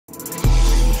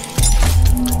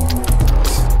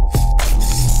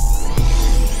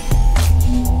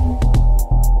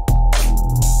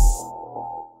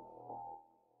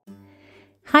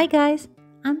Hi guys,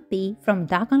 I'm P from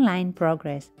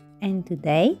doc.online.progress, and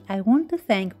today I want to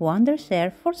thank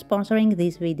Wondershare for sponsoring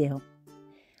this video.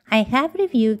 I have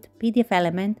reviewed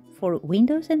PDFelement for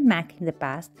Windows and Mac in the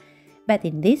past, but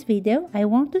in this video I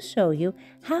want to show you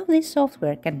how this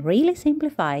software can really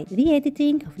simplify the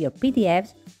editing of your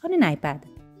PDFs on an iPad.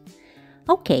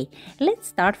 Okay, let's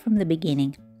start from the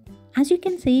beginning. As you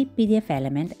can see,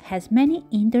 PDFelement has many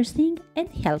interesting and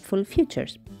helpful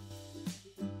features.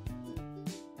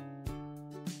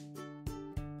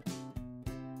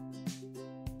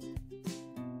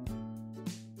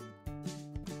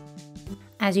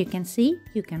 As you can see,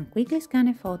 you can quickly scan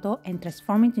a photo and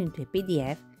transform it into a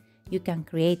PDF. You can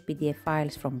create PDF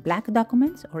files from blank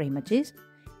documents or images.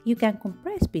 You can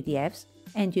compress PDFs,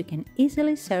 and you can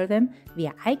easily share them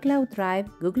via iCloud Drive,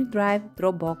 Google Drive,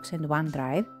 Dropbox and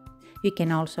OneDrive. You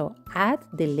can also add,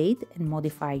 delete and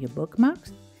modify your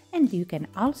bookmarks, and you can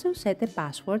also set a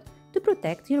password to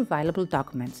protect your valuable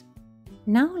documents.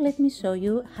 Now let me show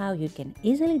you how you can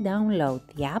easily download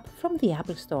the app from the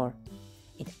Apple Store.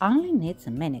 It only needs a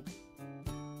minute.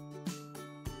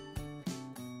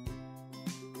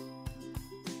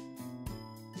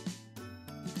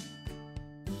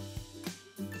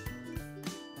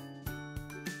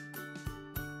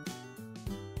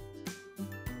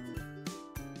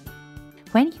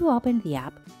 When you open the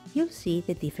app, you'll see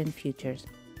the different features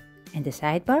and the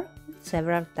sidebar with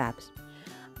several tabs.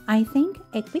 I think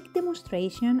a quick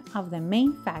demonstration of the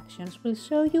main functions will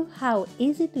show you how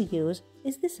easy to use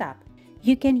is this app.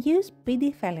 You can use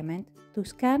PDFelement to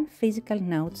scan physical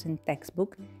notes and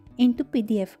textbook into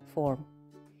PDF form.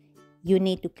 You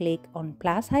need to click on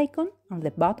plus icon on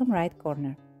the bottom right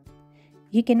corner.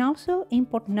 You can also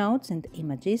import notes and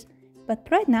images, but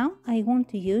right now I want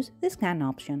to use the scan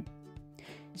option.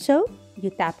 So you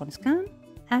tap on scan.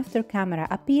 After camera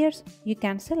appears, you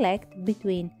can select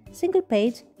between single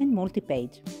page and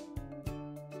multi-page.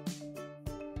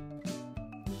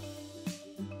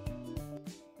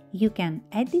 You can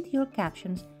edit your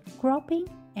captions, cropping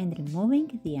and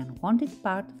removing the unwanted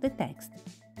part of the text.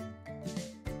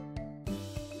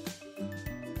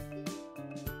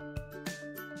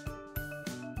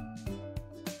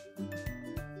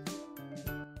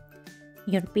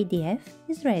 Your PDF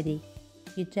is ready.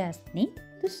 You just need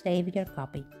to save your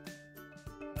copy.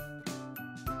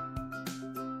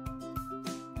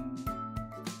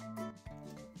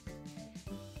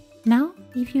 Now,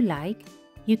 if you like,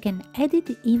 you can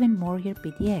edit even more your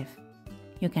PDF.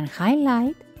 You can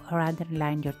highlight or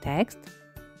underline your text.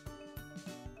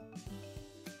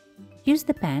 Use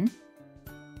the pen.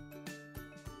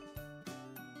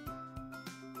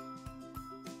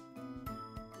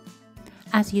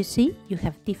 As you see, you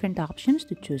have different options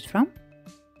to choose from.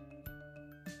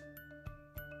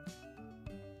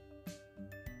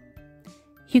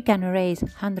 You can erase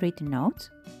handwritten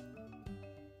notes,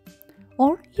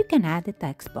 or you can add a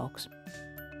text box.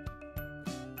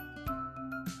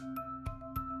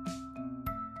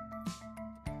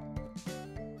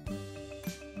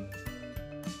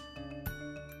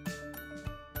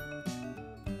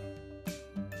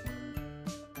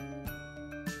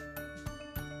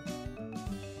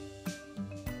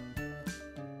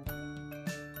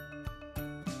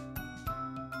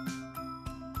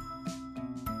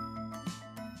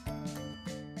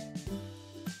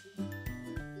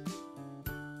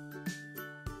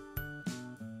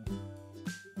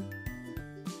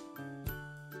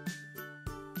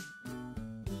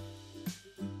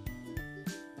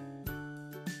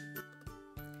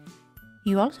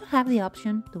 You also have the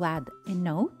option to add a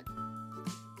note,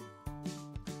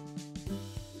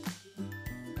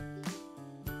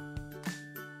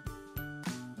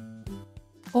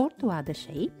 or to add a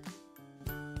shape,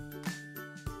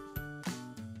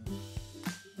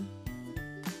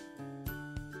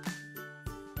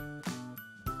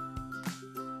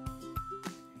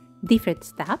 different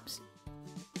steps,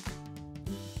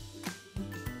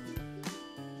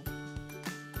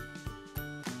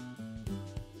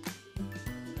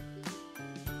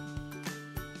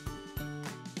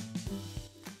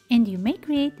 and you may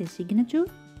create a signature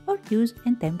or use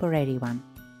a temporary one.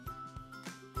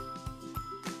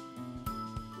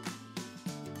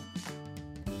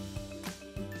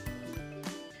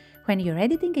 When your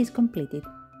editing is completed,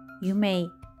 you may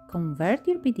convert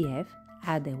your PDF,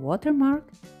 add a watermark,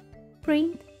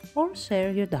 print or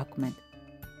share your document.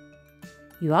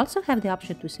 You also have the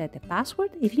option to set a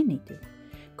password if you need to.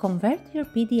 Convert your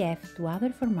PDF to other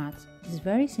formats is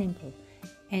very simple,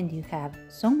 and you have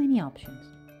so many options.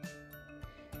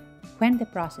 When the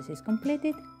process is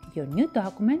completed, your new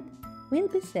document will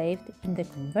be saved in the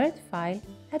Convert file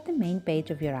at the main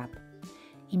page of your app.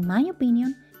 In my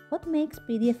opinion, What makes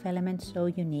PDFelement so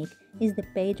unique is the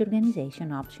page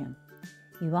organization option.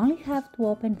 You only have to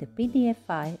open the PDF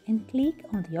file and click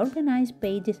on the Organize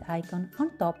Pages icon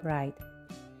on top right.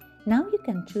 Now you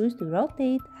can choose to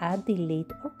rotate, add,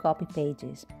 delete or copy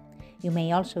pages. You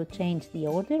may also change the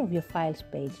order of your file's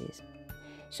pages.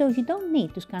 So you don't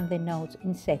need to scan the notes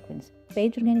in sequence.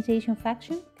 Page organization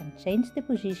function can change the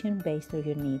position based on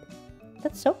your need.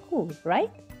 That's so cool, right?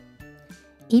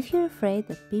 If you're afraid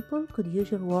that people could use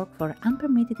your work for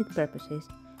unpermitted purposes,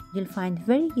 you'll find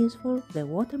very useful the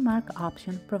watermark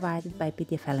option provided by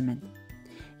PDFelement.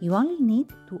 You only need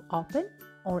to open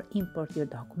or import your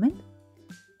document,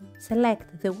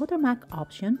 select the watermark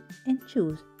option and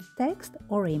choose text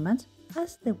or image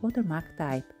as the watermark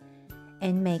type,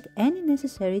 and make any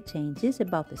necessary changes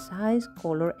about the size,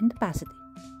 color and opacity.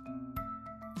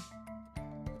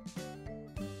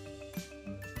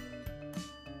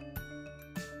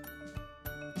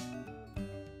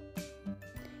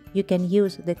 You can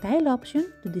use the tile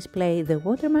option to display the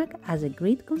watermark as a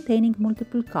grid containing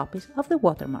multiple copies of the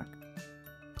watermark.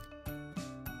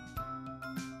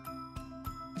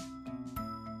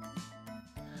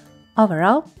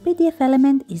 Overall,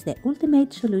 PDFelement is the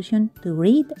ultimate solution to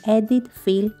read, edit,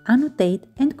 fill, annotate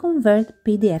and convert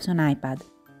PDFs on iPad.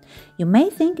 You may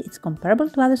think it's comparable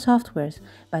to other softwares,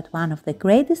 but one of the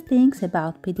greatest things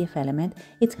about PDFelement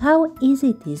is how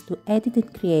easy it is to edit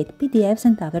and create PDFs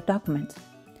and other documents.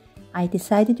 I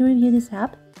decided to review this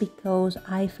app because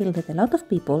I feel that a lot of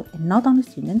people, and not only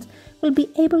students, will be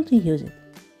able to use it.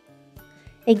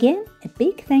 Again, a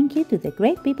big thank you to the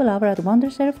great people over at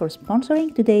Wondershare for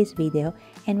sponsoring today's video,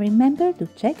 and remember to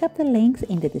check out the links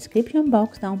in the description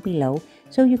box down below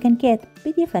so you can get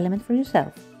PDFelement for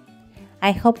yourself.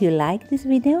 I hope you liked this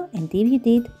video, and if you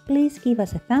did, please give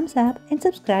us a thumbs up and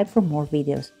subscribe for more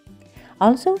videos.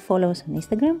 Also follow us on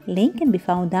Instagram, link can be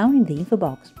found down in the info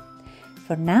box.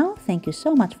 For now, thank you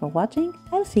so much for watching.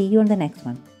 I'll see you on the next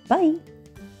one. Bye!